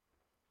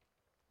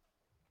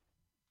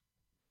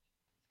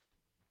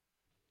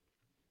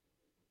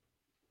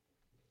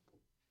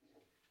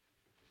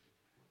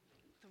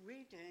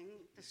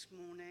reading this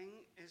morning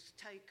is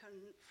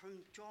taken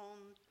from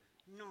John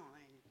 9,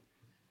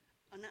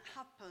 and it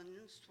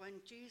happens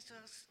when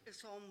Jesus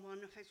is on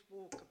one of his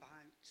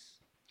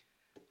walkabouts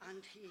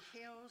and he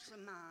heals a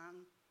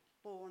man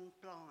born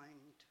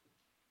blind.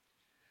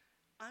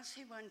 As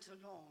he went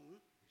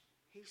along,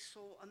 he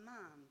saw a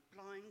man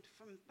blind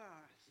from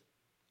birth.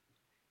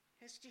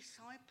 His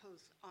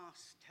disciples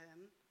asked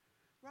him,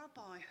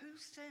 "Rabbi, who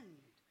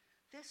sinned,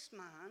 this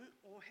man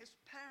or his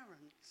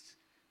parents,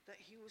 that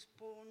he was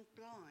born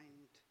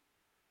blind?"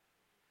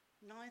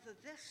 "Neither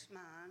this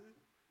man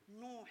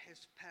nor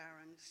his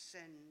parents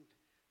sinned,"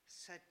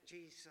 said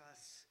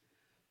Jesus,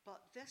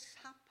 "but this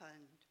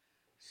happened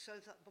so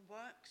that the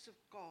works of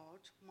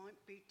God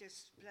might be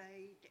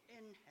displayed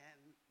in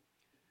him.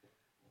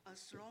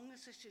 As long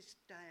as it is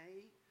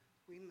day,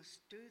 we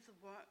must do the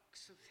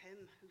works of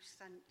him who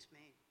sent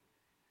me.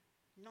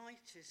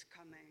 Night is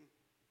coming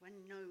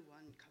when no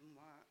one can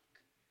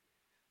work.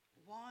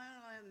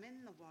 While I am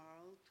in the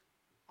world,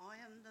 I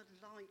am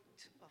the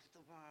light of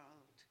the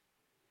world."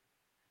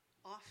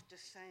 After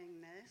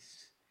saying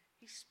this,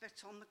 he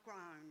spit on the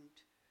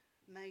ground,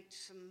 made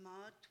some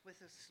mud with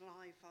the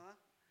saliva,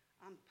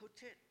 and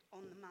put it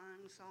on the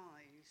man's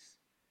eyes.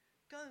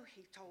 "Go,"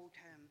 he told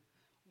him,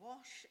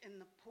 "wash in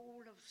the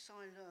pool of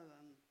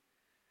Siloam."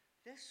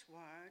 This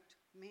word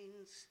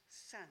means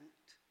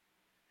sent.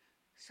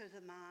 So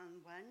the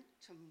man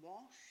went and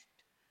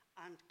washed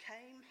and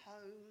came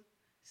home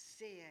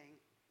seeing.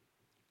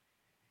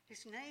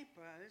 His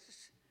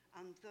neighbours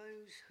and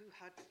those who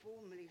had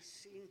formerly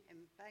seen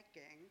him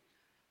begging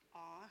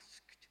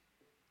asked,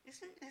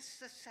 "Isn't this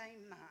the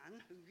same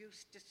man who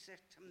used to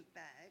sit and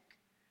beg?"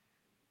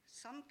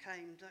 Some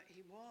claimed that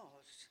he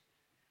was.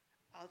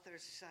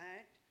 Others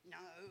said,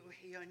 "No,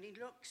 he only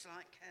looks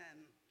like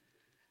him."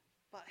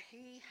 But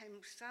he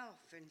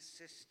himself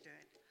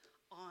insisted,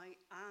 "I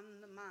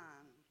am the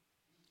man."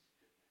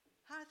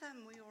 "How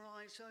then were your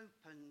eyes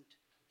opened?"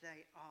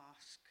 they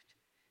asked.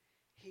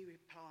 He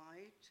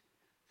replied,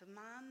 "The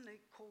man they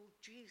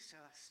called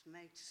Jesus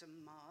made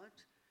some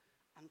mud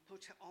and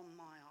put it on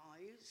my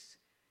eyes.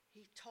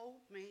 He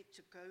told me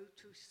to go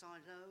to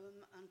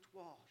Siloam and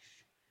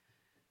wash.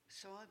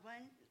 So I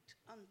went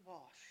and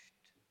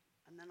washed,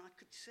 and then I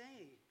could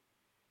see."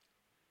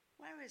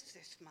 "Where is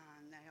this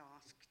man?" they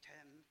asked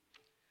him.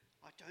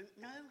 "I don't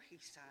know," he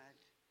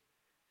said.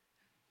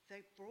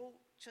 They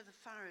brought to the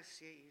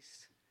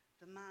Pharisees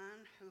the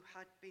man who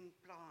had been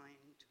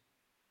blind.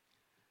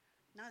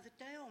 Now the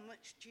day on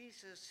which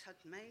Jesus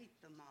had made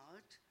the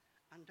mud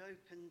and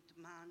opened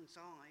the man's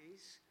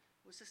eyes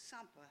was a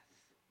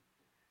Sabbath.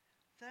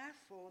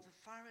 Therefore the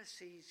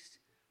Pharisees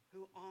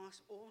who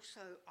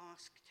also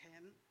asked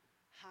him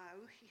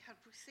how he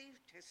had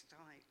received his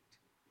sight.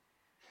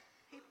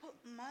 "He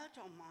put mud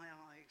on my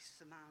eyes,"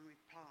 the man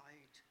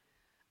replied,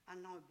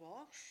 "and I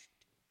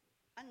washed,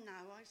 and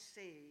now I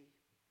see."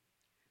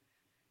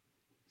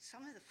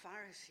 Some of the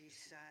Pharisees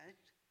said,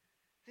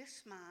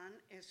 "This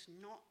man is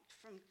not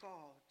from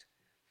God,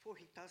 for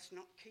he does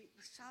not keep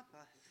the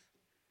Sabbath."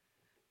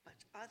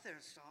 But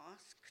others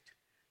asked,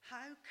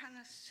 "How can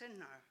a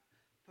sinner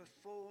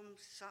perform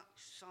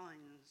such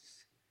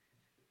signs?"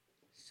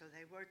 So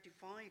they were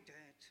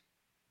divided.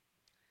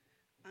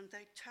 And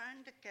they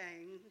turned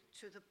again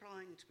to the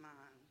blind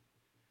man.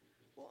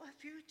 "What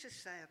have you to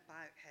say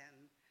about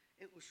him?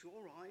 It was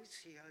your eyes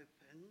he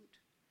opened."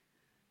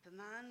 The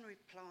man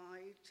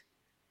replied,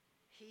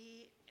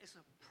 "He is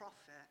a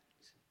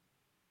prophet."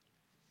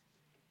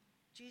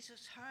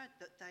 Jesus heard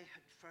that they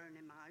had thrown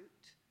him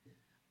out,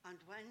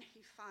 and when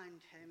he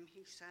found him,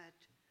 he said,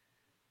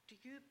 "Do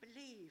you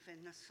believe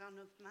in the Son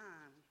of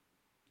Man?"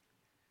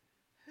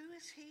 "Who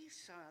is he,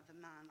 sir?" the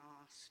man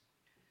asked.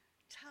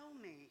 "Tell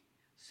me,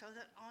 so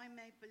that I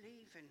may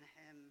believe in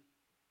him."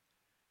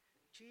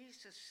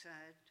 Jesus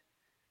said,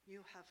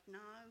 "You have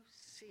now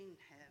seen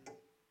him.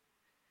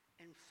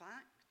 In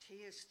fact,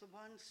 he is the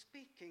one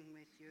speaking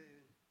with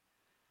you."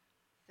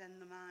 Then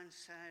the man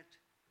said,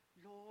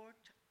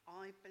 "Lord,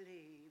 I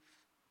believe,"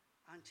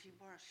 and he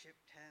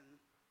worshipped him.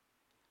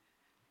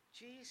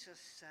 Jesus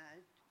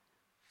said,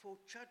 "For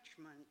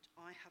judgment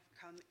I have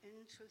come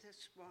into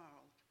this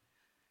world,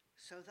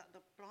 so that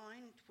the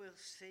blind will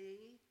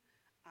see,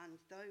 and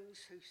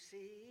those who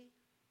see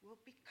will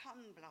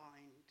become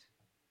blind."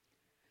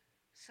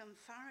 Some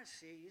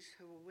Pharisees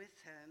who were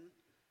with him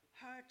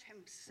heard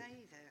him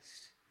say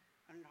this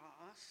and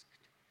asked,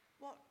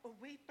 "What, are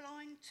we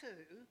blind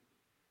too?"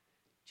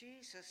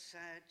 Jesus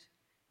said,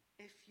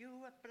 "If you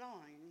were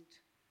blind,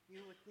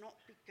 you would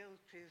not be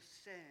guilty of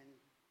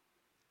sin.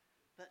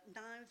 But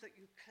now that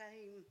you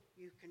claim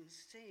you can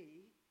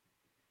see,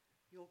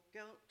 your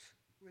guilt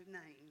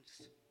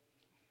remains."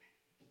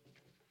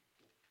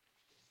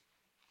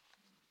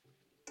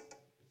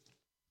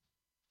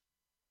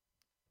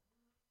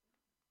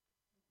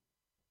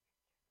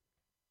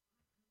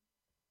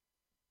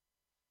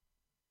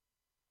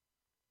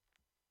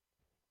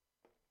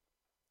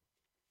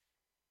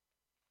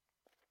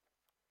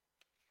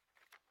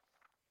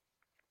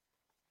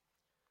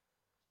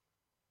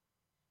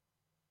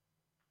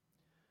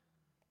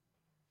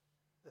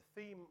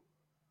 theme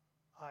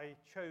I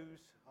chose,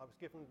 I was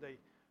given the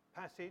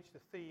passage, the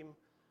theme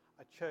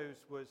I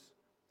chose was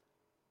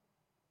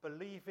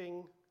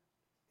believing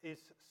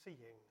is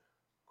seeing, ?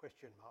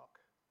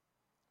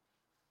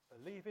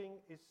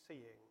 Believing is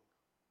seeing.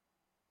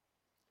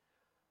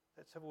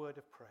 Let's have a word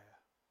of prayer.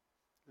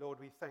 Lord,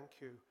 we thank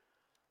you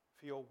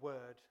for your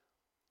word,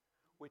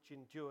 which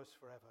endures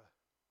forever.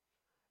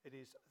 It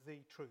is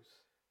the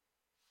truth.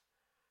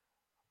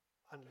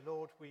 And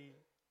Lord, we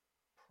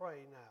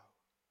pray now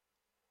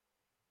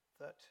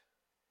that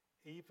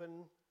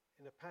even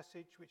in a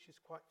passage which is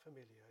quite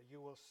familiar,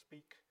 you will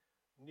speak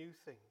new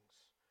things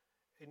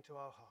into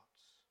our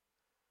hearts.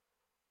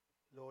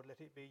 Lord,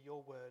 let it be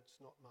your words,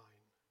 not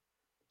mine.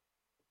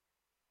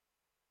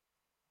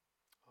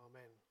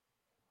 Amen.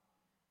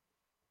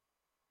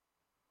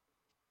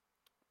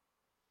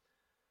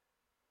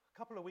 A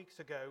couple of weeks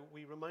ago,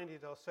 we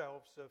reminded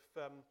ourselves of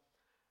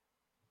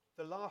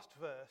the last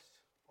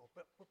verse, or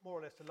more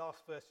or less the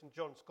last verse in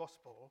John's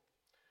Gospel,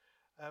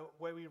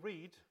 where we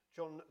read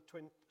John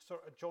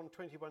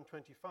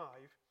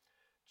 21:25,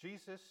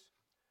 Jesus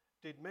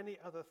did many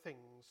other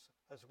things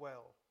as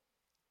well.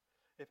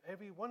 If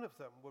every one of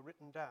them were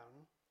written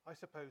down, I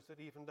suppose that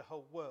even the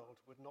whole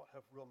world would not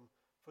have room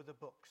for the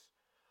books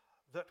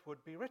that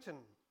would be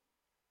written.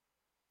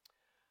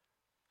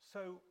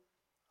 So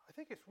I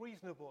think it's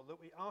reasonable that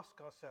we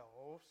ask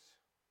ourselves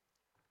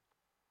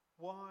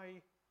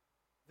why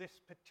this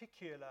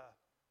particular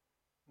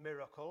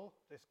miracle,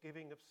 this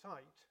giving of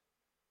sight,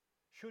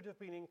 should have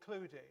been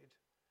included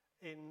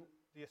in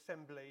the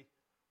assembly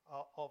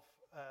of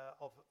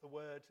the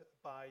word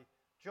by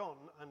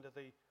John under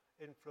the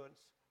influence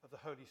of the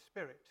Holy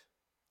Spirit.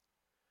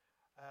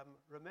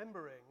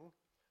 Remembering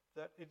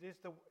that it is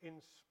the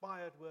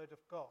inspired word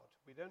of God.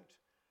 We don't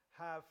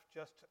have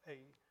just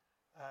a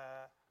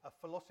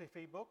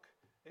philosophy book,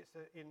 it's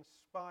the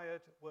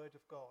inspired word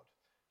of God.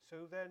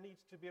 So there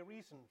needs to be a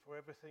reason for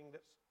everything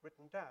that's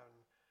written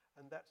down,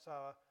 and that's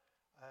our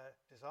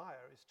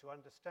desire, is to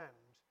understand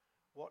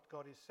what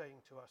God is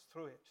saying to us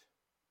through it.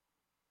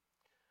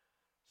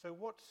 So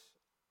what's,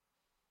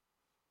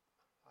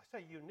 I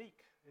say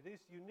unique, it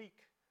is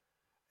unique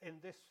in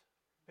this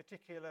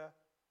particular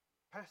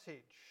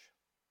passage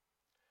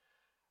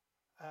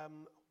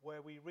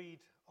where we read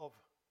of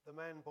the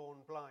man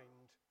born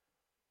blind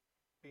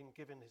being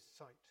given his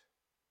sight.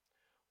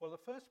 Well, the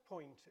first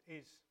point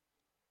is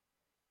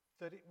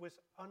that it was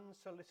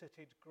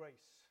unsolicited grace.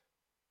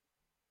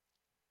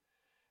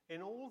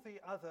 In all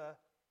the other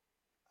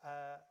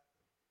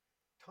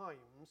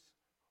times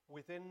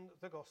within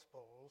the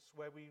Gospels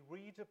where we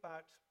read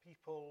about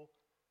people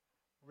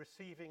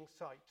receiving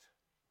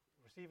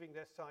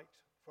their sight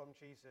from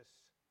Jesus,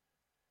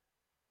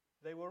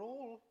 they were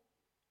all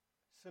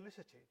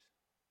solicited.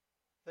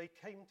 They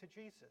came to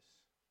Jesus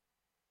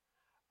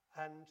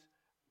and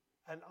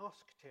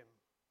asked him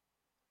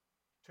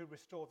to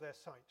restore their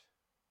sight.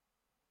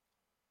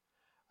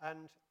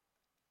 And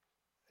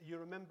you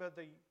remember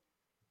the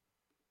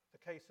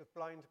case of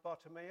blind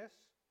Bartimaeus?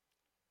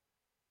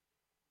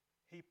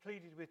 He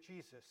pleaded with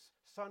Jesus,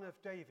 "Son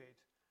of David,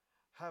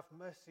 have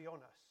mercy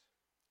on us."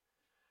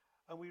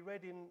 And we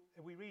read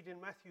in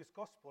Matthew's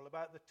Gospel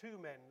about the two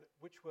men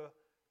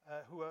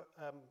who were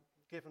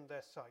given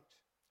their sight.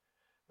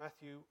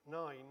 Matthew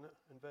 9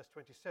 and verse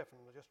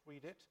 27, I'll just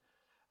read it.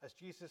 As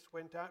Jesus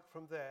went out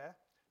from there,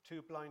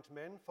 two blind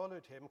men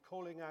followed him,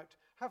 calling out,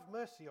 "Have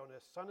mercy on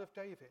us, Son of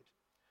David."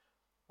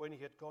 When he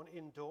had gone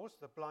indoors,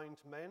 the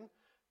blind men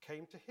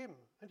came to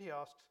him, and he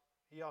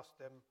asked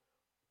them,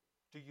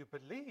 "Do you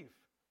believe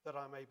that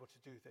I'm able to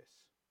do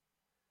this?"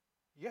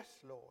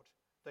 "Yes, Lord,"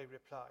 they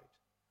replied.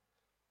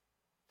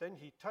 Then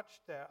he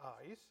touched their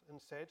eyes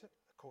and said,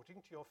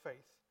 "According to your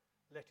faith,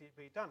 let it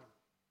be done."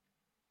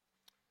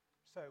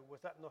 So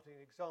was that not an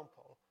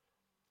example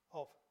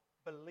of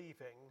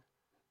believing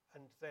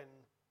and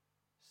then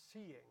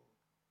seeing?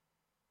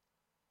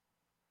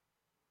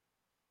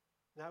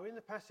 Now, in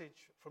the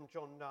passage from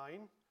John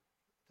 9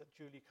 that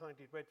Julie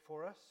kindly read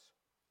for us,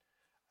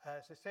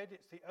 as I said,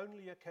 it's the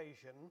only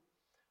occasion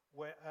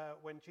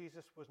when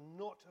Jesus was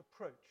not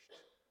approached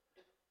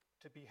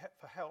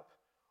for help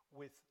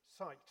with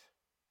sight.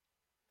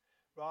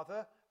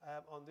 Rather,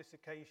 on this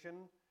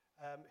occasion,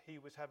 he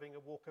was having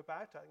a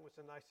walkabout. I think it was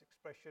a nice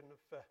expression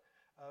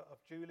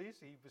of Julie's.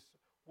 He was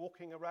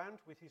walking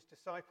around with his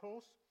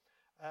disciples,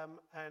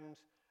 and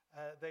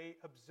they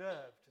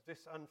observed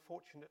this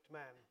unfortunate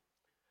man,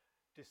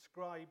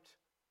 described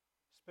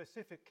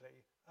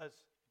specifically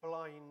as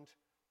blind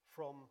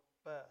from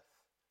birth,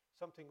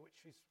 something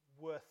which is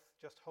worth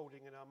just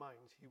holding in our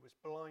minds. He was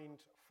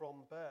blind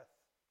from birth.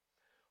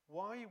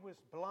 Why was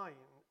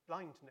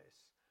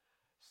blindness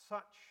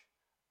such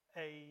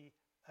a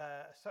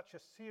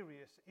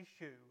serious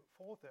issue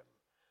for them?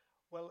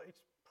 Well,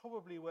 it's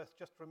probably worth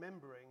just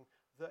remembering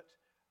that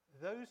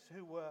those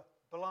who were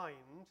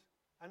blind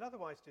and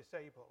otherwise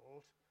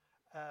disabled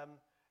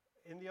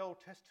in the Old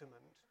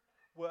Testament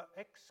were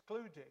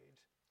excluded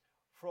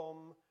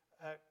from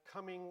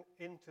coming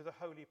into the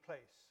holy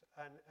place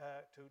and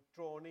to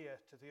draw near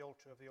to the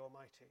altar of the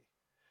Almighty.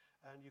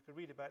 And you can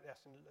read about this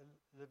in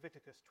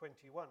Leviticus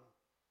 21.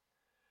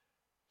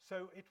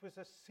 So it was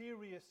a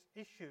serious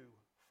issue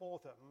for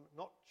them,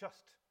 not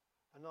just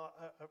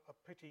a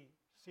pretty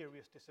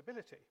serious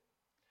disability.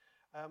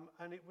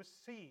 And it was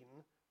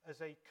seen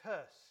as a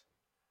curse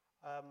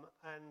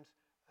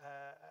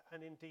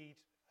and indeed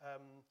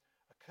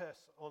a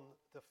curse on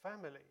the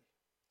family.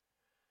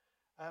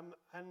 And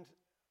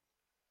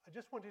I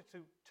just wanted to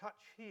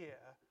touch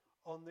here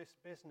on this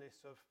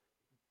business of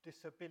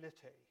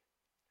disability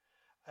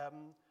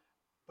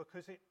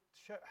because it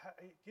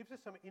gives us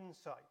some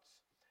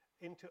insights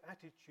into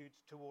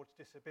attitudes towards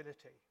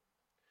disability.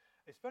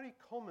 It's very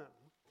common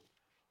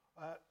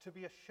to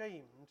be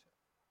ashamed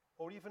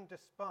or even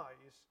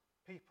despise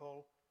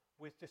people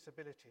with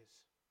disabilities.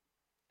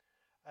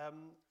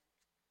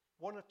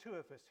 One or two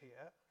of us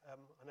here,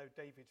 I know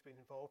David's been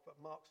involved, but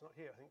Mark's not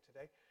here, I think,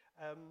 today,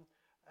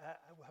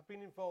 have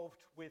been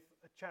involved with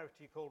a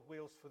charity called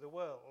Wheels for the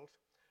World,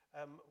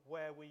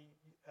 where we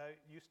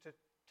used to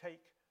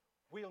take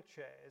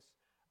wheelchairs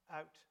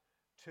out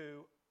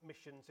to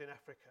missions in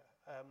Africa.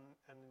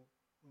 And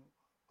in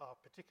our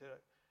particular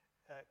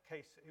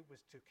case, it was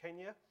to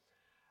Kenya.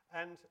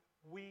 And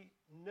we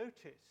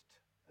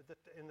noticed that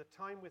in the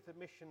time with the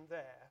mission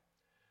there,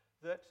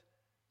 that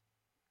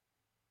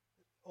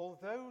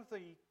although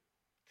the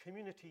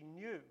community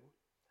knew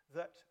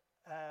that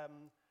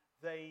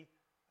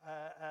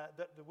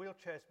that the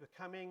wheelchairs were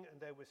coming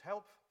and there was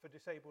help for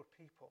disabled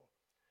people,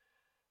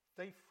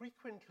 they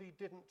frequently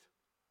didn't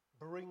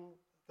bring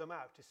them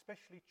out,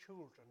 especially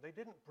children. They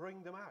didn't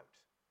bring them out.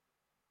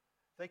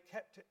 They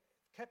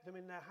kept them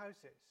in their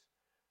houses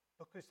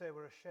because they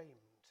were ashamed.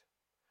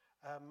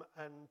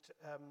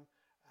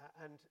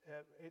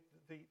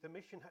 The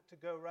mission had to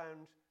go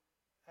around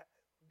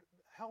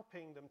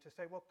helping them to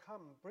say, well,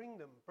 come, bring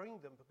them,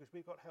 because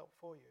we've got help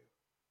for you.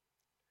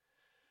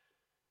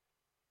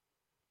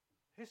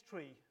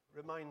 History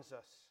reminds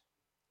us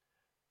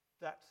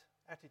that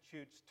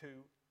attitudes to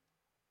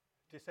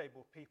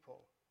disabled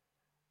people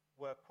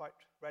were quite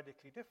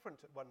radically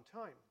different at one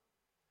time.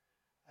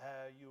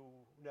 You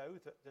know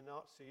that the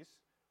Nazis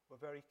were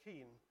very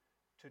keen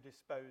to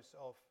dispose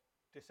of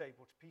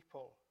disabled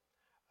people,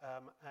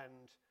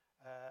 and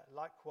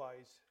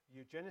likewise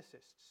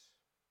eugenicists.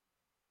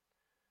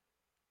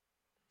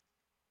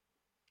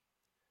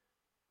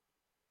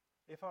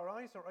 If our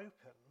eyes are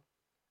open,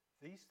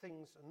 these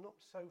things are not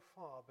so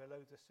far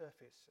below the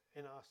surface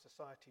in our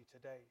society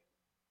today.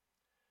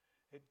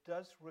 It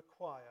does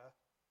require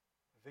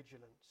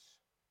vigilance.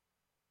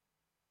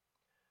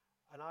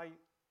 And I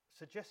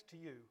suggest to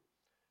you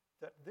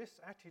that this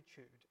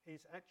attitude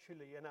is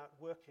actually an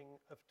outworking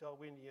of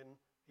Darwinian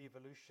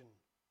evolution.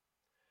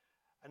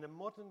 And a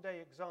modern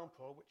day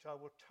example, which I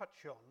will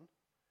touch on,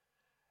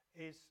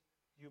 is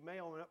you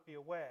may or may not be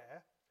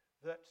aware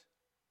that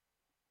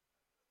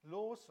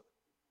laws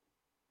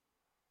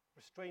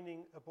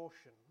restraining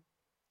abortion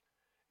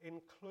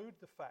include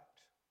the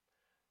fact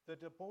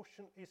that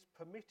abortion is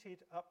permitted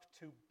up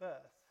to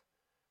birth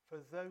for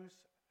those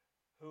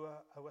who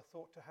are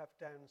thought to have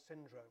Down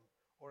syndrome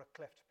or a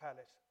cleft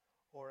palate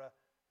or a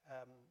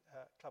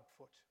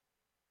clubfoot.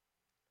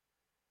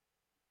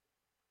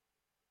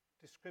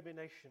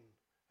 Discrimination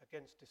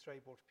against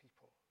disabled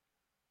people.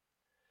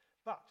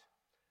 But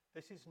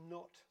this is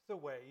not the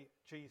way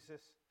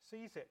Jesus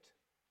sees it.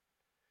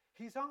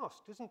 He's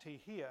asked, isn't he,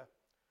 here,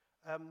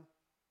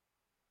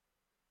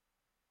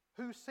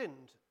 who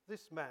sinned,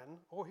 this man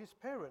or his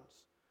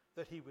parents,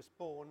 that he was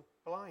born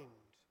blind?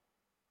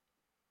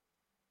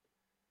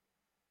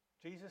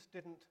 Jesus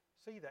didn't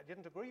see that,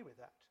 didn't agree with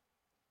that.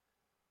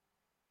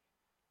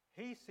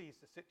 He sees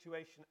the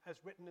situation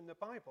as written in the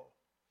Bible,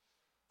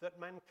 that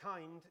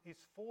mankind is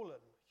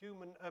fallen,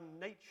 human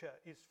nature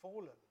is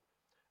fallen.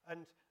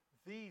 And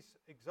these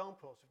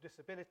examples of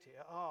disability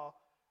are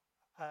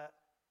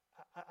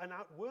an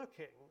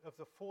outworking of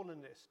the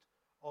fallenness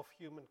of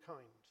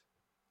humankind.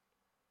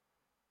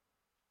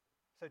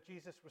 So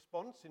Jesus'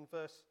 response in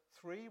verse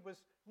 3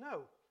 was,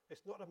 no,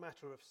 it's not a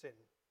matter of sin.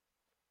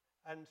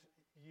 And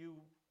you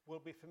will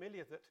be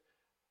familiar that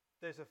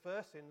there's a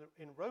verse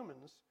in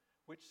Romans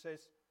which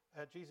says,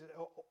 Jesus,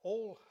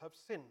 all have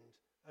sinned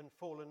and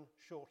fallen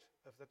short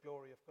of the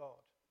glory of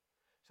God.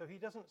 So he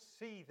doesn't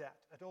see that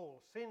at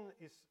all. Sin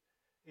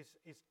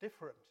is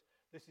different.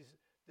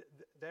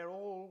 They're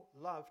all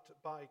loved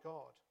by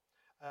God.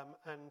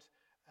 And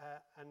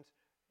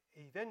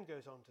he then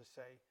goes on to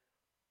say,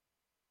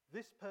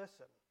 this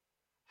person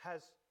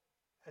has,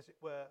 as it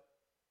were,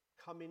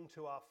 come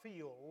into our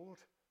field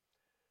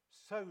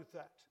so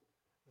that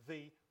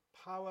the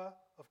power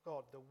of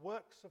God, the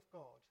works of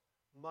God,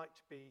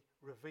 might be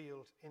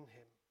revealed in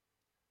him.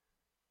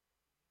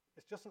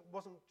 It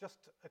wasn't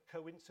just a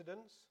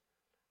coincidence.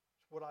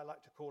 It's what I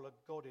like to call a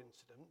God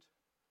incident.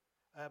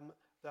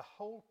 The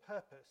whole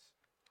purpose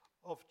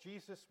of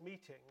Jesus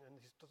meeting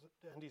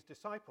and his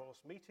disciples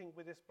meeting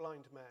with this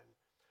blind man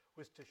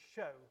was to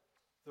show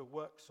the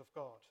works of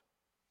God.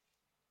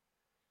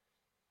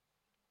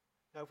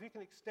 Now, if we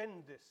can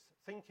extend this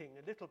thinking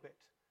a little bit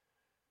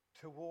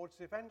towards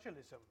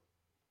evangelism,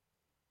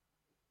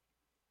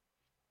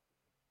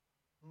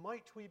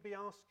 might we be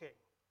asking,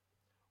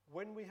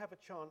 when we have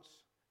a chance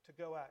to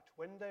go out,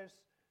 when there's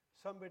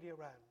somebody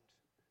around,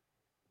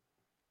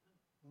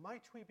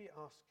 might we be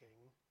asking,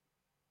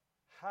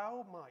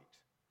 how might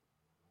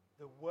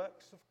the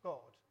works of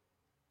God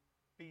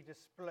be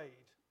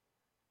displayed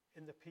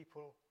in the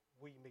people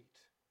we meet?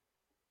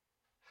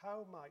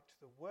 How might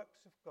the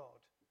works of God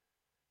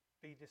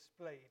be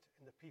displayed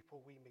in the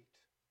people we meet?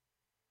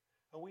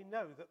 And we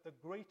know that the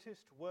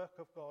greatest work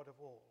of God of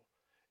all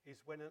is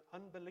when an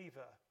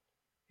unbeliever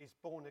is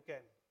born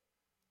again.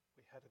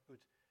 We had a good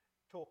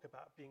talk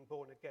about being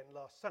born again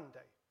last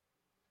Sunday.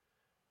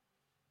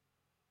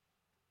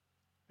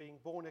 Being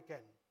born again.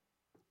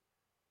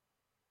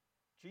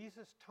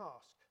 Jesus'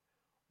 task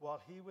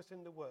while he was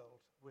in the world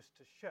was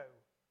to show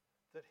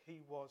that he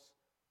was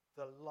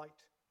the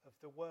light of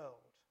the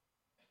world.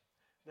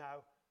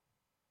 Now,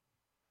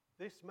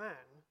 this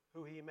man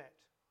who he met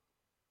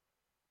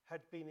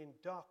had been in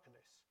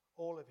darkness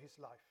all of his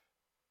life.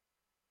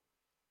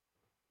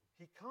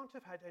 He can't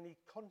have had any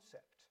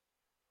concept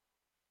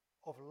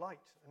of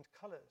light and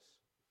colours,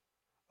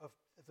 of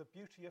the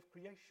beauty of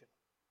creation.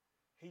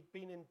 He'd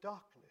been in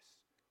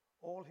darkness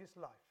all his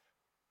life.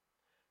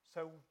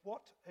 So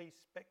what a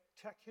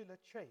spectacular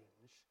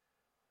change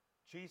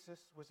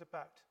Jesus was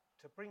about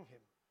to bring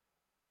him.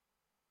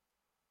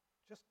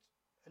 Just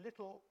a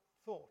little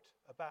thought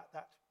about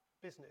that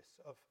business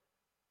of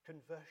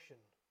conversion,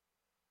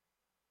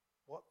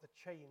 what the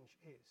change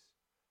is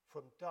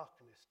from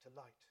darkness to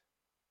light.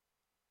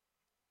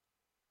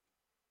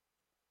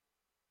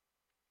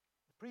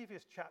 The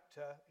previous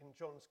chapter in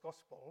John's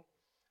Gospel,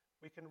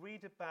 we can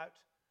read about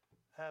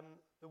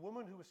the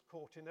woman who was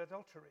caught in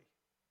adultery.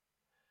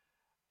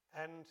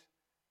 And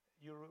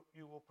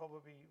you will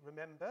probably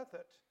remember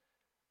that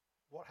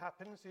what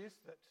happens is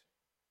that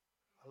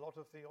a lot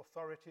of the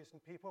authorities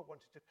and people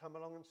wanted to come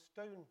along and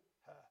stone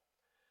her.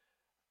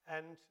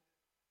 And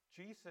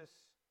Jesus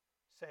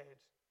said,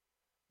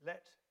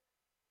 "Let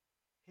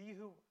he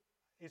who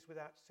is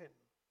without sin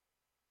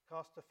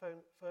cast the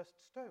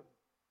first stone."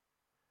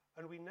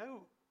 And we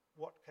know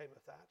what came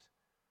of that.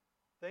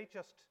 They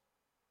just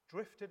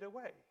drifted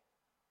away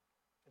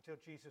until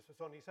Jesus was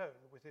on his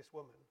own with this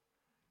woman,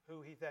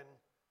 who he then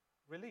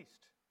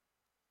released.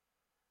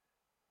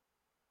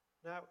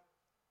 Now,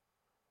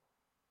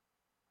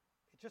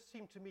 it just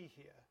seemed to me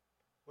here,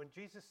 when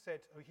Jesus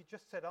said, he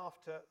just said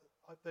after,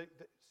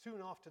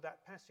 soon after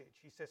that passage,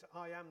 he says,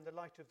 "I am the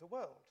light of the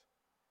world."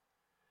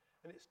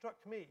 And it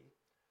struck me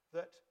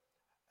that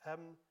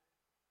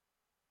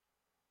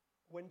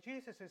when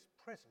Jesus is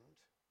present,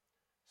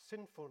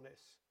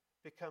 sinfulness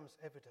becomes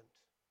evident.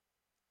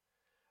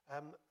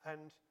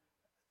 And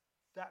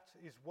that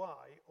is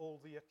why all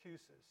the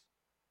accusers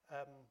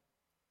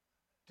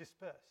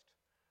dispersed,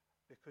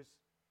 because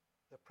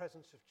the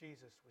presence of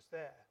Jesus was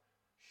there,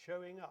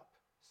 showing up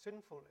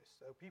sinfulness.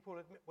 So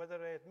people, whether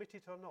they admit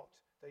it or not,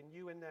 they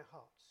knew in their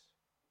hearts.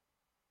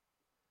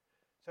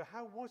 So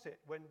how was it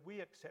when we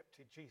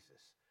accepted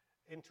Jesus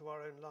into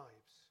our own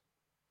lives?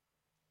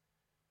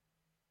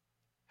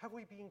 Have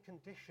we been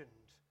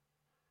conditioned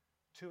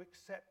to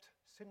accept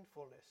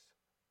sinfulness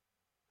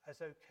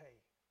as okay?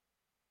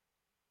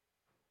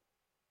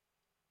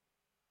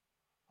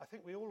 I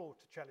think we all ought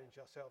to challenge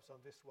ourselves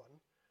on this one,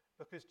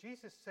 because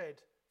Jesus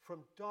said,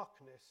 "From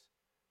darkness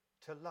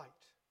to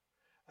light."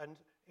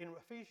 And in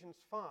Ephesians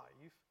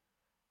 5,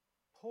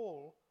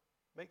 Paul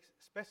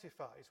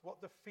specifies what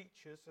the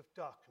features of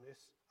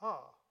darkness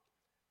are: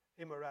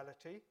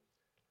 immorality,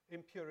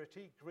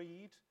 impurity,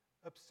 greed,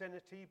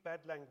 obscenity,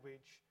 bad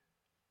language,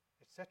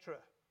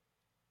 etc.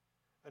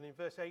 And in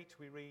verse 8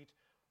 we read,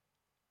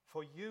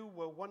 "For you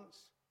were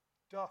once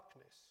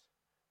darkness,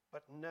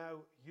 but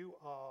now you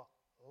are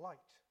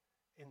light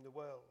in the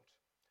world.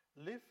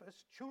 Live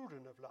as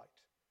children of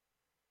light,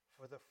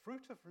 for the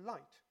fruit of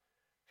light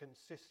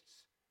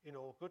consists in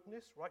all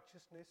goodness,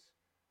 righteousness,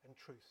 and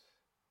truth."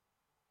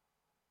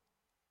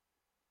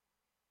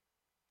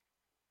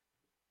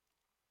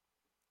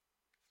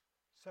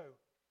 So,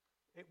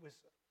 it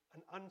was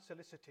an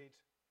unsolicited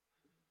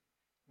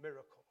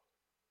miracle.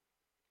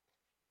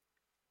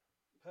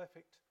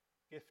 Perfect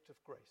gift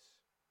of grace.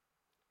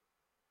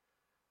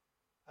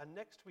 And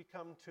next we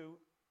come to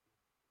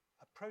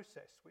a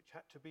process which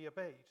had to be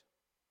obeyed.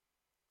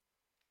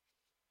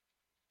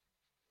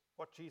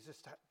 What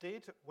Jesus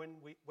did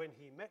when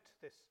he met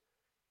this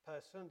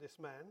person, this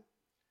man,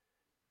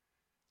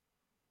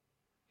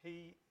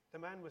 the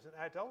man was an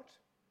adult,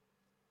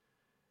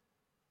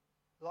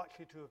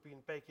 likely to have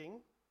been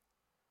begging,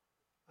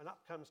 and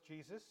up comes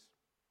Jesus,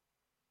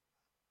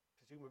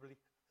 presumably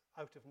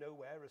out of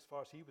nowhere as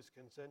far as he was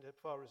concerned, as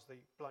far as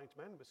the blind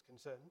man was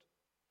concerned.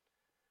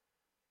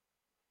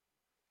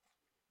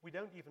 We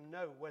don't even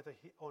know whether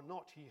or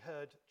not he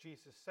heard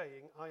Jesus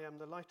saying, "I am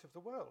the light of the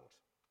world."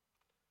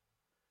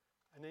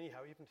 And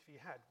anyhow, even if he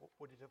had, what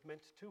would it have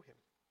meant to him?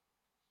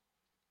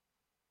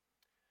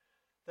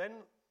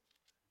 Then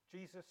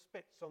Jesus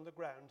spits on the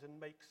ground and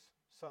makes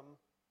some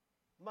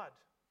mud.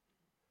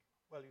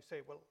 Well, you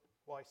say, well,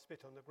 why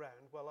spit on the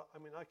ground? Well, I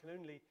mean, I can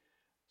only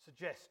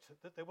suggest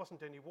that there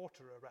wasn't any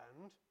water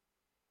around.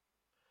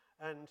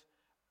 And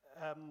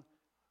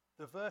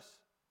the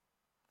verse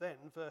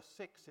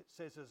 6, it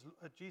says,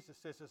 Jesus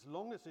says, as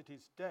long as it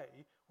is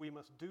day, we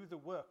must do the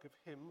work of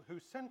him who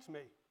sent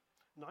me.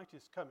 Night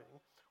is coming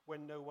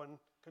when no one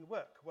can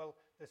work. Well,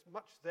 there's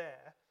much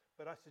there,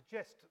 but I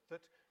suggest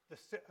that a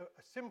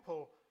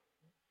simple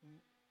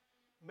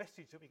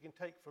message that we can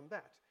take from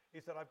that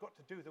is that I've got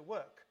to do the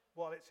work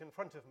while it's in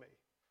front of me.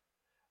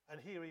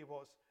 And here he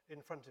was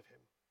in front of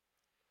him.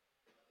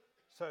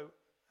 So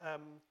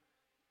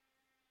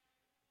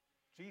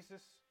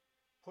Jesus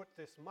put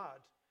this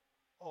mud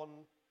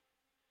on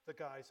the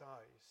guy's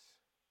eyes.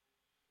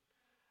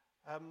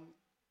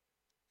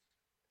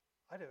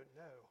 I don't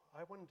know.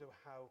 I wonder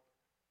how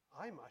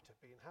I might have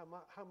been.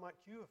 How might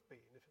you have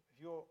been if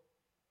you're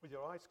with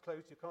your eyes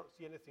closed, you can't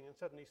see anything, and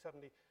suddenly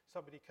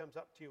somebody comes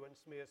up to you and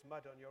smears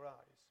mud on your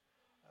eyes?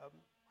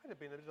 I'd have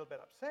been a little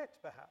bit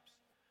upset, perhaps.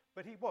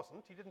 But he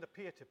wasn't. He didn't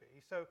appear to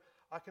be. So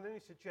I can only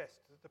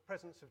suggest that the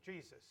presence of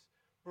Jesus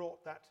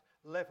brought that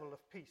level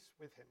of peace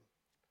with him.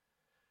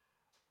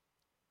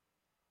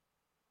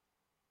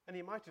 And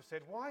he might have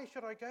said, why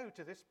should I go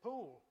to this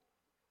pool?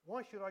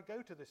 Why should I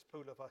go to this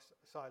pool of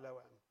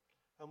Siloam?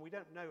 And we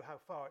don't know how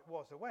far it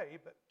was away,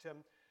 but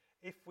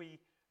if we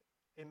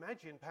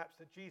imagine perhaps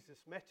that Jesus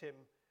met him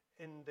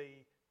in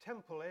the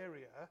temple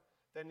area,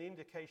 then the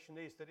indication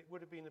is that it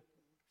would have been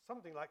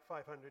something like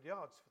 500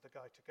 yards for the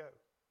guy to go.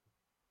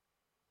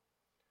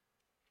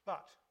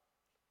 But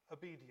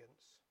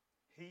obedience.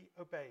 He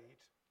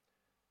obeyed.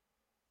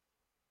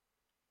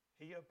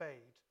 He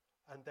obeyed,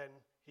 and then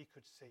he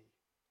could see.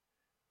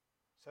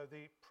 So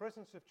the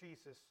presence of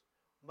Jesus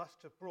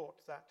must have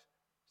brought that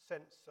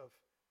sense of,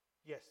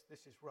 yes,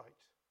 this is right.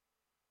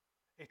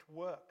 It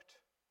worked.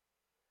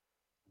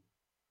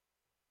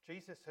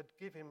 Jesus had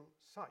given him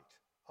sight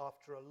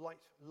after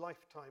a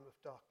lifetime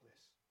of darkness.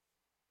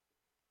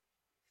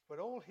 But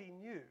all he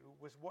knew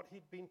was what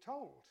he'd been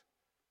told.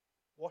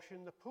 Wash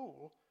in the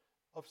pool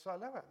of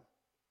Siloam.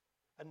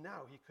 And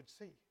now he could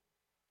see.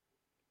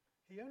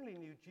 He only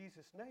knew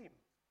Jesus' name.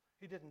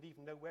 He didn't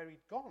even know where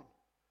he'd gone.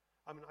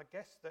 I mean, I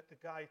guess that the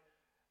guy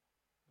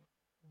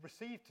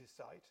received his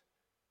sight,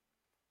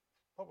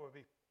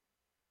 probably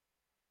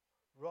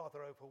rather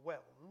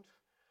overwhelmed,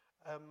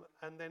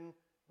 and then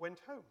went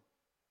home.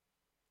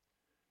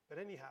 But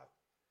anyhow,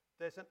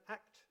 there's an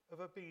act of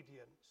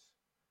obedience.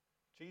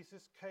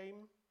 Jesus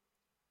came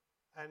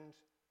and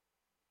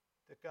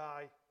the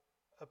guy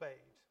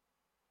obeyed,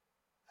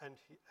 and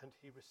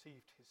he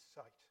received his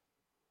sight.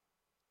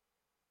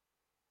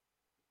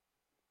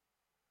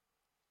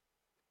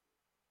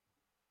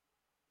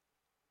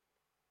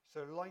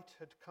 So light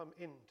had come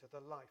into the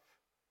life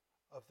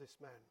of this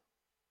man.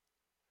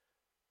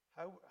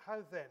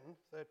 How then,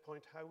 third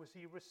point, how was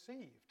he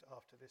received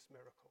after this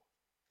miracle?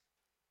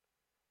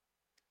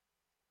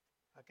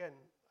 Again,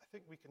 I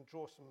think we can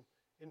draw some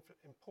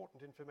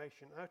important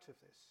information out of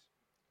this.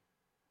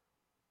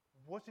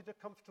 Was it a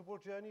comfortable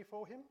journey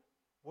for him?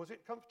 Was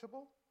it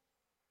comfortable?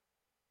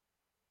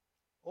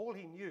 All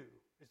he knew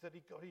is that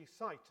he got his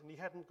sight, and he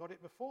hadn't got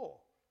it before.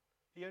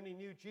 He only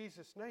knew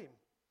Jesus' name,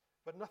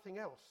 but nothing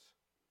else.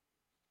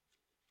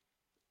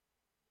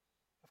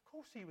 Of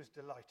course he was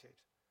delighted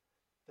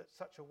that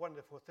such a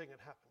wonderful thing had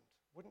happened.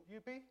 Wouldn't you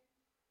be?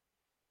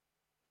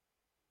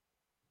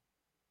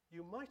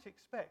 You might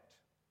expect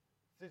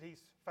that his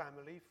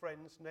family,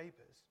 friends,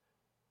 neighbours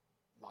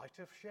might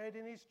have shared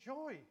in his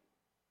joy.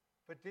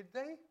 But did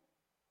they?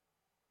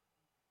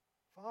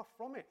 Far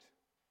from it.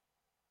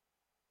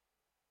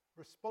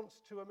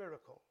 Response to a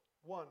miracle.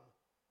 1,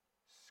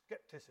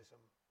 skepticism.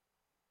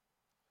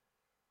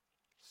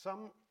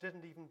 Some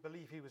didn't even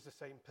believe he was the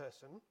same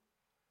person.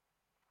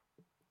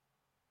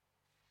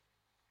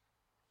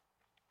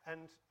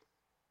 And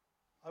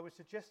I would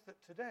suggest that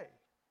today,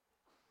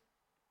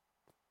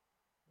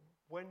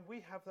 when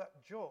we have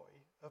that joy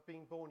of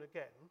being born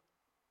again,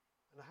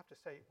 and I have to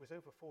say it was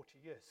over 40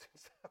 years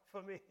since that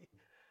for me,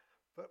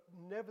 but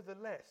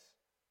nevertheless,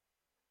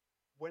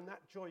 when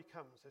that joy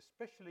comes,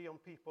 especially on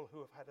people who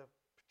have had a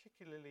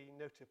particularly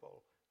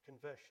notable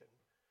conversion,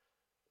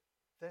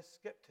 there's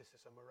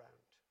skepticism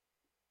around.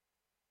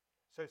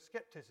 So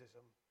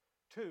skepticism.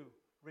 2,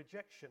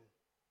 rejection.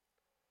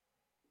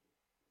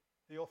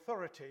 The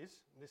authorities,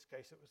 in this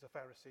case it was the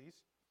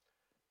Pharisees,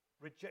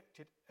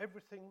 rejected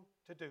everything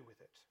to do with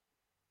it.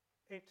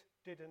 It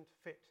didn't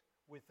fit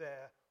with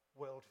their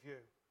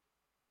worldview.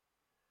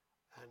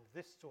 And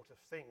this sort of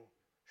thing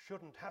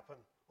shouldn't happen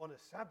on a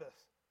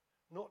Sabbath,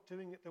 not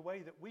doing it the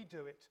way that we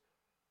do it.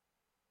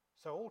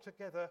 So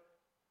altogether,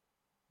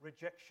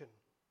 rejection.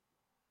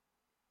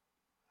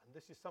 And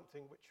this is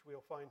something which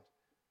we'll find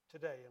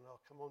today, and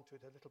I'll come on to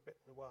it a little bit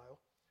in a while.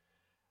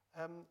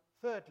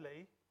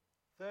 Thirdly,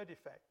 third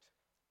effect,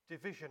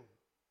 division.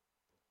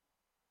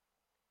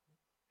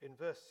 In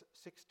verse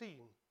 16,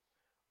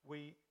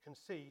 we can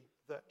see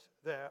that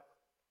they're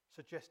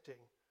suggesting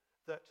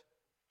that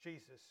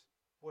Jesus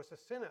was a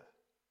sinner.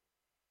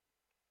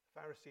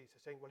 The Pharisees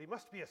are saying, well, he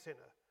must be a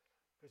sinner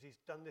because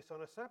he's done this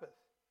on a Sabbath.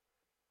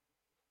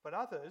 But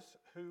others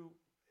who,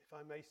 if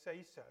I may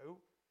say so,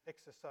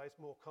 exercise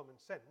more common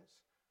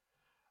sense,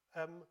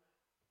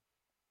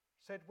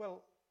 said,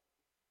 well,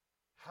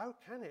 how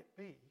can it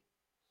be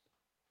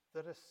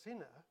that a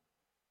sinner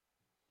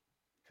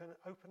can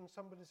open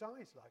somebody's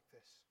eyes like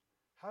this?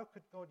 How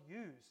could God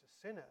use a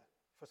sinner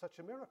for such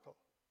a miracle?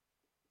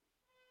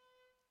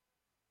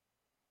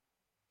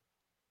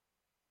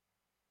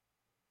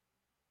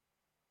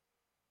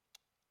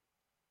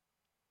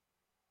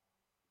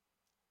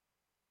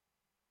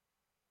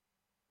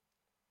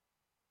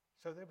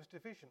 So there was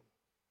division.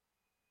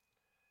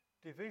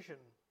 Division,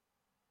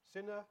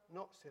 sinner,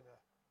 not sinner.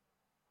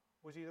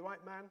 Was he the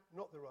right man,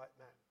 not the right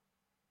man?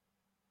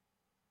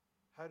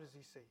 How does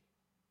he see?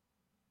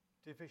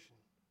 Division.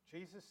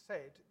 Jesus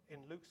said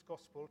in Luke's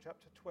Gospel,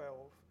 chapter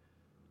 12,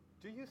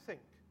 "Do you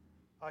think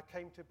I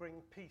came to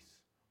bring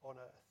peace on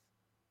earth?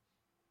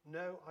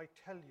 No, I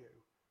tell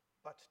you,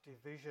 but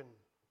division."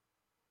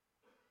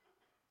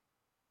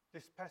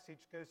 This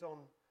passage goes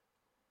on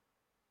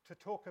to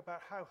talk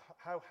about how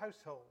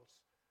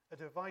households are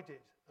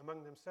divided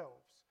among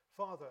themselves,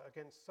 father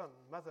against son,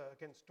 mother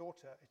against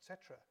daughter,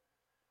 etc.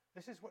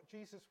 This is what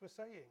Jesus was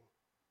saying.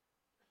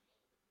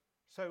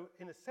 So,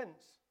 in a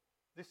sense,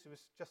 this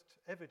was just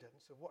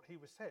evidence of what he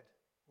was saying.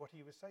 What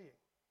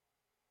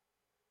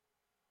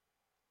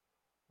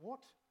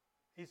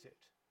is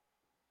it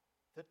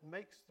that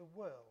makes the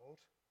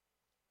works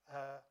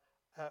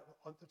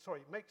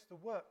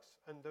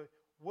and the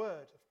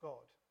word of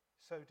God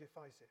so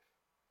divisive?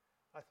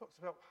 I thought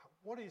about,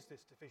 what is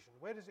this division?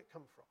 Where does it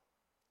come from?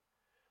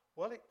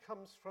 Well, it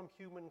comes from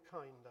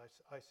humankind,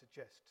 I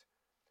suggest.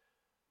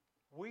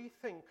 We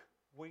think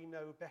we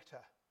know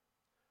better.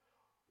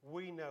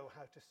 We know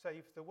how to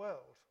save the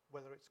world,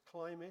 whether it's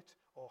climate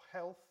or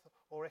health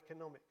or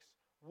economics.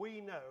 We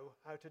know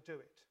how to do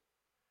it.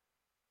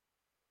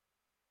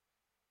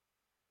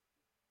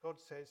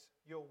 God says,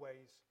 your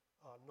ways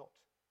are not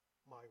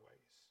my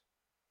ways.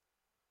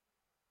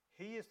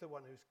 He is the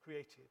one who's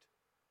created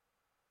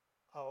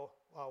our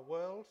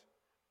world,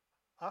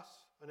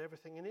 us and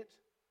everything in it.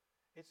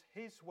 It's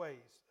his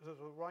ways that are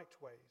the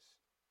right ways.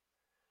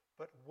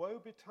 But woe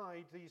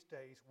betide these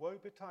days, woe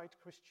betide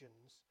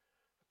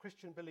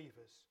Christian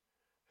believers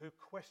who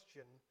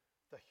question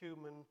the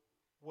human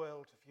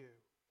world view.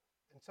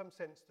 In some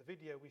sense, the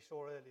video we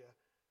saw earlier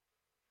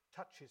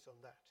touches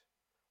on that.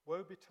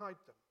 Woe betide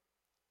them.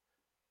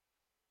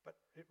 But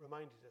it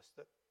reminded us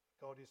that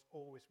God is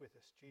always with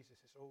us.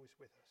 Jesus is always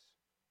with us.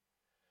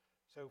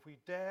 So if we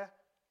dare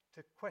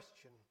to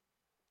question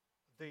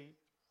the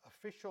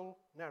official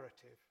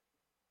narrative,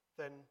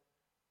 then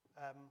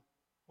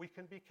we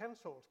can be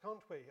cancelled,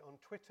 can't we, on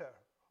Twitter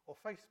or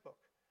Facebook,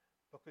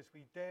 because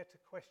we dare to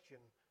question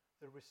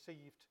the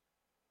received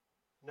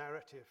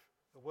narrative,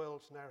 the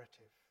world's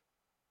narrative.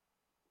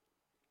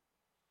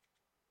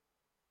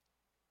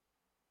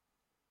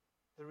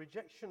 The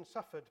rejection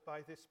suffered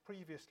by this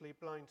previously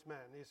blind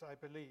man is, I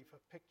believe,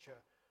 a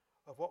picture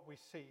of what we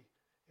see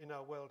in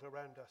our world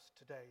around us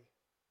today.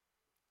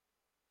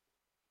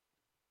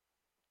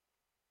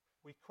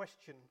 We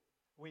question,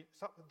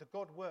 the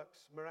God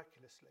works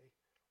miraculously.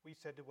 We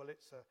said, well,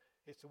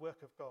 it's a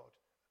work of God,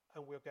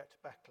 and we'll get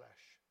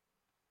backlash.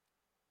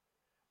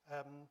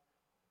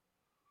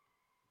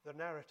 The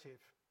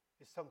narrative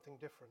is something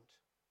different.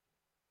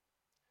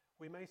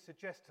 We may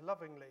suggest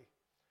lovingly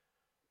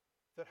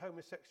that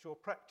homosexual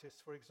practice,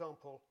 for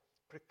example,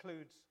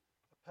 precludes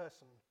a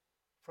person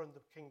from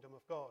the kingdom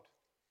of God.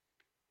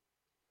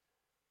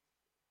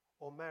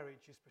 Or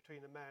marriage is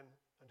between a man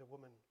and a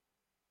woman.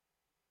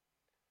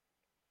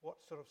 What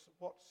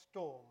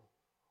storm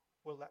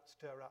will that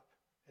stir up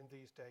in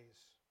these days?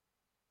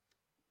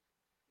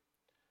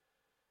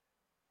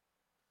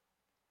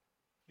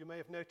 You may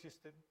have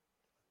noticed that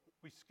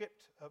we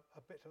skipped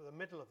a bit of the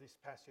middle of this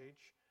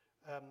passage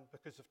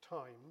because of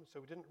time,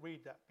 so we didn't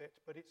read that bit,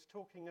 but it's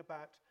talking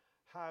about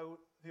how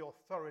the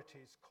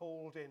authorities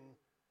called in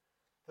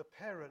the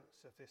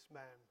parents of this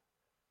man,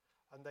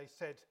 and they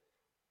said,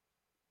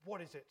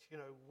 what is it?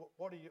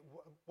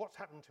 What's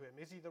happened to him?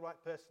 Is he the right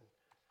person?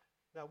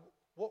 Now,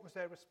 what was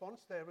their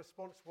response? Their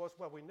response was,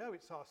 well, we know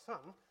it's our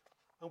son,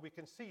 and we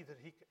can see that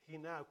he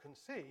now can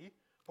see,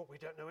 but we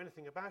don't know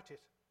anything about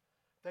it.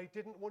 They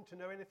didn't want to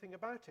know anything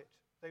about it.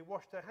 They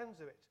washed their hands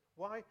of it.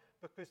 Why?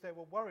 Because they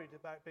were worried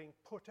about being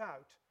put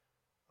out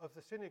of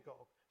the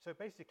synagogue. So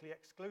basically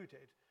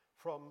excluded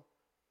from,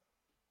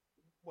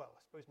 well,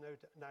 I suppose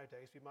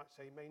nowadays we might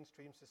say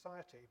mainstream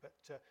society, but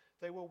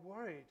they were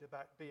worried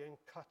about being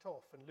cut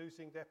off and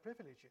losing their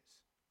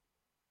privileges.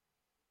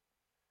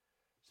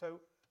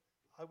 So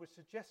I would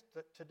suggest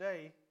that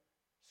today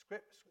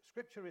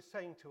Scripture is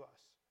saying to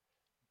us,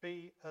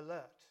 be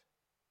alert.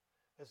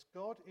 As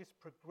God is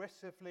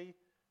progressively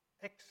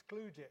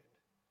excluded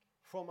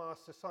from our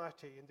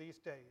society in these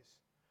days,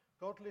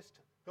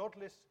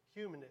 godless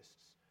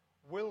humanists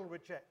will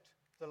reject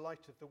the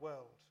light of the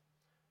world.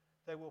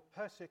 They will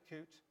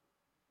persecute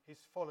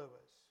his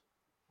followers.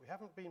 We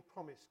haven't been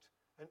promised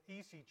an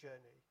easy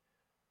journey,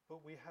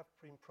 but we have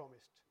been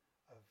promised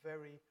a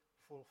very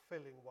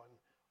fulfilling one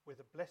with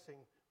a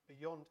blessing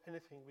beyond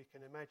anything we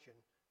can imagine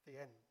the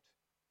end.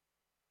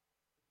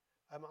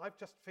 I've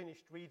just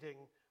finished reading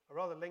a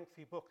rather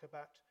lengthy book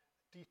about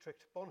Dietrich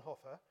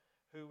Bonhoeffer,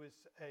 who was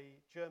a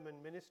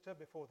German minister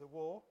before the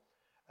war,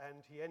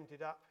 and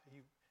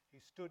he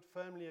stood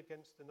firmly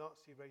against the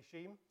Nazi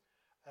regime,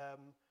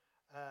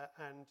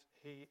 and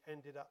he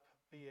ended up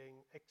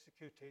being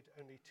executed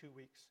only 2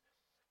 weeks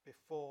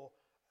before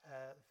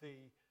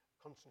the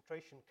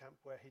concentration camp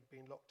where he'd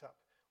been locked up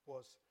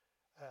was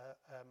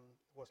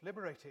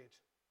liberated.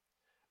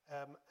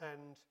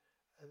 And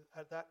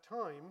at that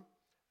time,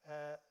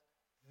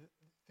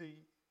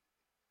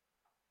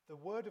 the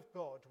word of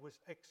God was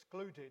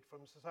excluded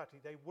from society.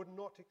 They would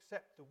not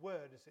accept the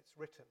word as it's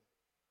written.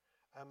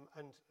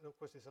 And of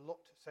course, there's a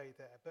lot to say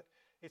there. But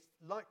it's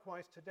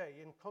likewise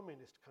today in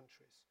communist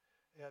countries,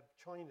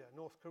 China,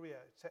 North Korea,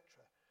 etc.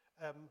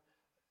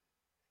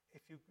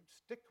 If you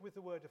stick with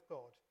the word of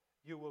God,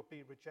 you will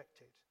be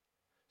rejected.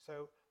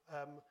 So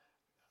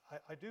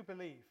I do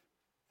believe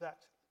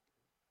that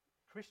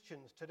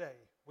Christians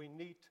today, we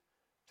need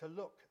to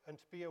look and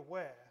to be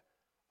aware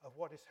of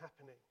what is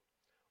happening.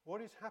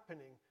 What is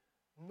happening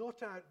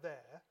not out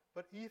there,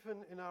 but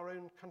even in our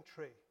own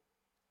country.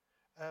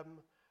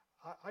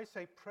 I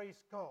say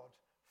praise God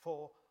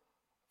for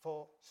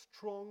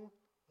strong,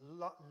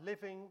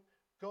 living,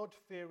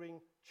 God-fearing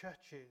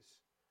churches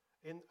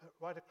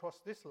right across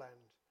this land.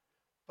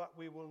 But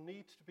we will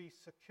need to be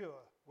secure.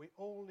 We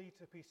all need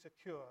to be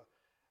secure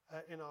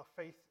in our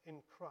faith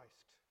in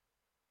Christ.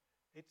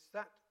 It's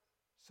that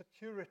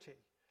security.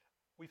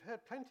 We've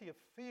heard plenty of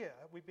fear.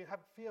 We've had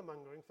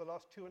fear-mongering for the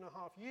last 2.5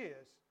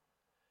 years.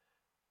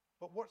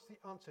 But what's the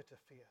answer to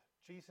fear?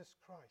 Jesus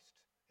Christ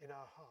in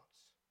our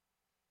hearts.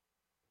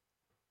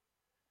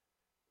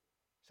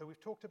 So we've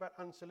talked about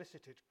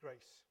unsolicited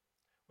grace.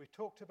 We've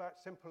talked about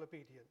simple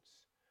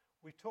obedience.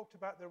 We've talked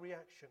about the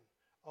reaction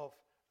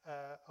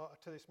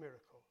to this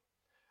miracle.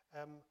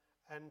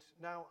 And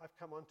now I've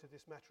come on to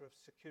this matter of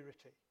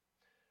security.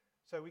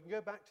 So we can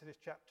go back to this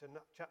chapter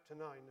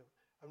 9.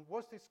 And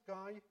was this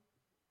guy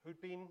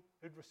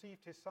who'd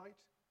received his sight,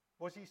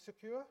 was he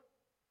secure?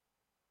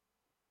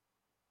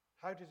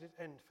 How did it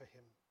end for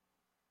him?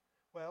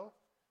 Well,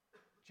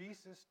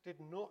 Jesus did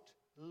not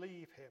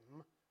leave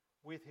him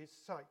with his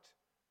sight,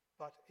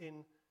 but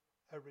in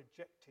a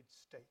rejected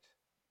state.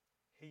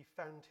 He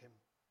found him.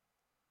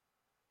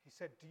 He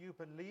said, "Do you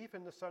believe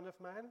in the Son of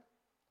Man?"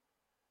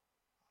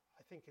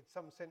 I think in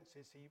some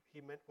senses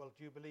he meant, well,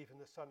 do you believe in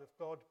the Son of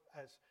God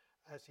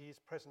as he is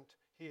present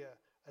here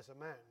as a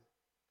man?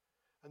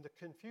 And the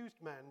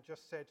confused man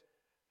just said,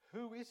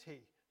 "Who is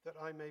he that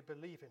I may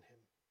believe in him?"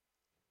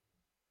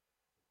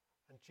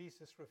 And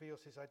Jesus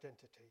reveals his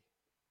identity.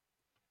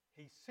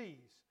 He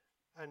sees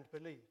and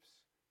believes.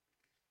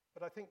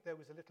 But I think there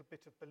was a little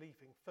bit of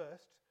believing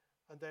first,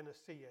 and then a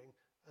seeing,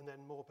 and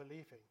then more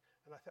believing.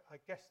 And I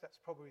guess that's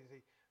probably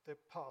the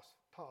path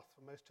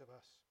for most of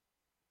us.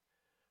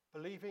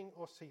 Believing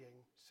or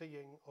seeing,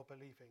 seeing or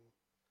believing.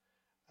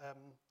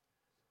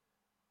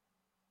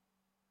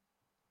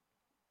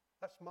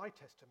 That's my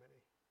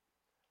testimony.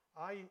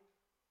 I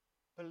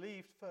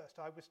believed first.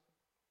 I was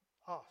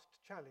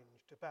asked,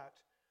 challenged about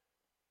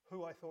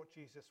who I thought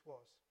Jesus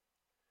was.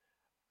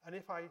 And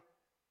if I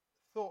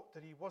thought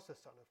that he was the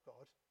Son of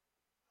God,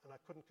 and I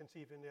couldn't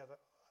conceive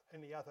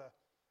any other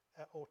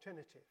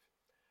alternative,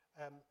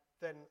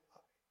 then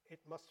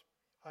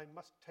I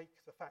must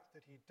take the fact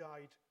that he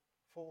died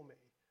for me,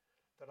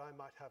 that I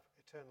might have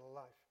eternal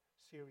life,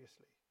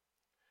 seriously.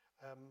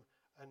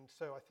 And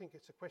so I think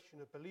it's a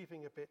question of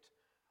believing a bit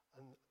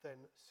and then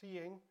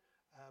seeing,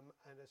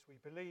 and as we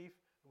believe,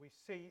 we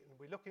see and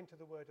we look into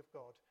the Word of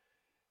God,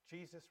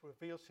 Jesus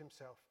reveals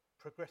himself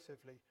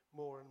progressively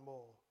more and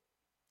more.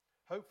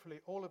 Hopefully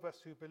all of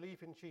us who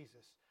believe in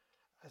Jesus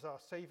as our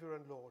Saviour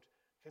and Lord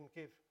can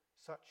give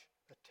such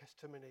a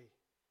testimony.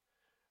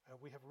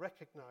 We have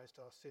recognized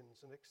our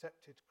sins and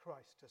accepted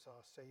Christ as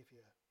our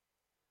Saviour.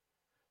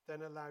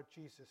 Then allowed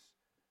Jesus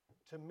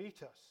to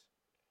meet us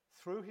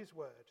through his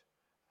word,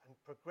 and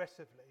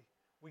progressively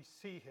we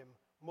see him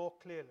more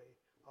clearly.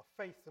 Our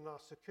faith and our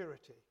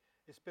security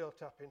is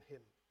built up in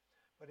him.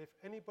 But if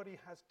anybody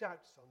has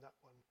doubts on that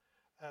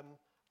one,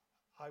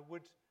 I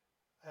would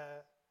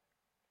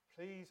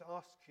please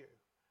ask you,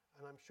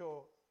 and I'm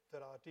sure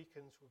that our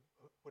deacons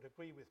would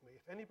agree with me,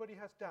 if anybody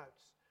has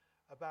doubts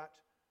about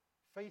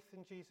faith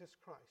in Jesus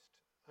Christ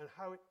and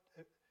how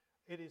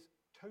it is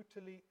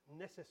totally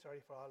necessary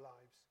for our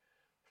lives,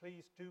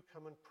 please do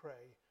come and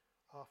pray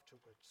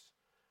afterwards,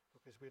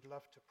 because we'd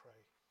love to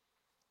pray.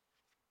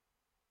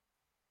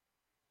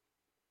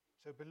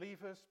 So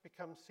believers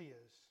become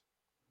seers.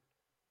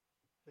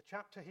 The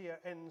chapter here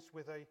ends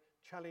with a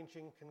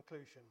challenging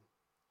conclusion.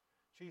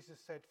 Jesus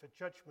said, "For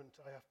judgment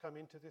I have come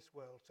into this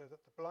world, so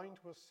that the blind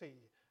will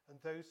see,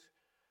 and those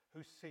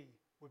who see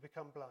will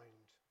become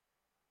blind."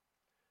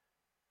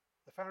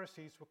 The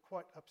Pharisees were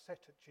quite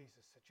upset at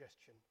Jesus'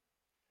 suggestion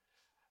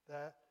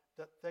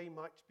that they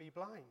might be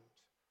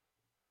blind.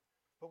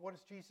 But what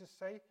does Jesus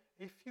say?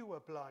 If you were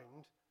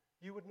blind,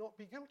 you would not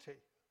be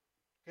guilty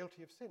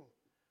of sin.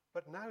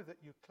 But now that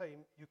you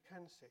claim you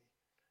can see,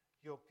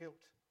 your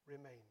guilt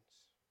remains.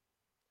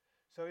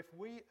 So if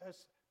we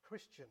as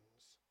Christians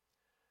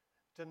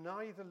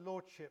deny the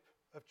lordship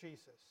of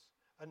Jesus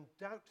and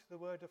doubt the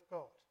word of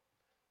God,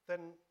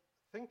 then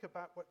think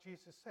about what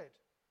Jesus said.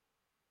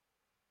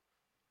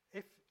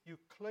 If you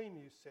claim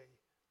you see,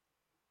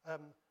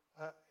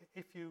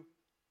 if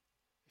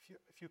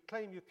you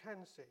claim you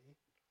can see,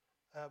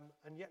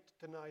 and yet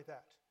deny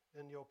that,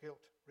 then your guilt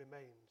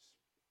remains.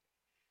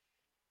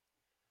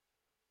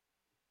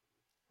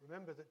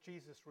 Remember that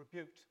Jesus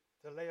rebuked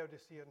the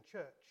Laodicean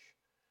church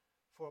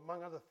for,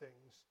 among other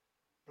things,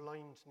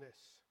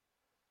 blindness.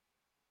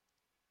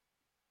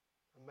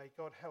 And may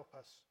God help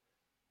us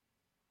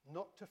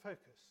not to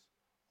focus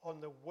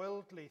on the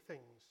worldly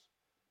things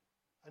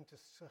and to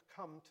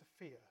succumb to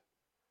fear,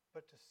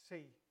 but to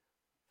see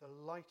the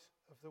light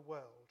of the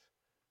world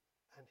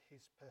and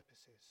his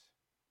purposes.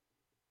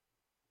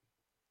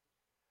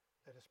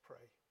 Let us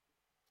pray.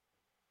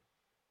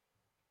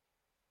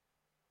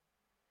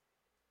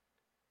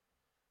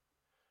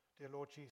 Dear Lord Jesus,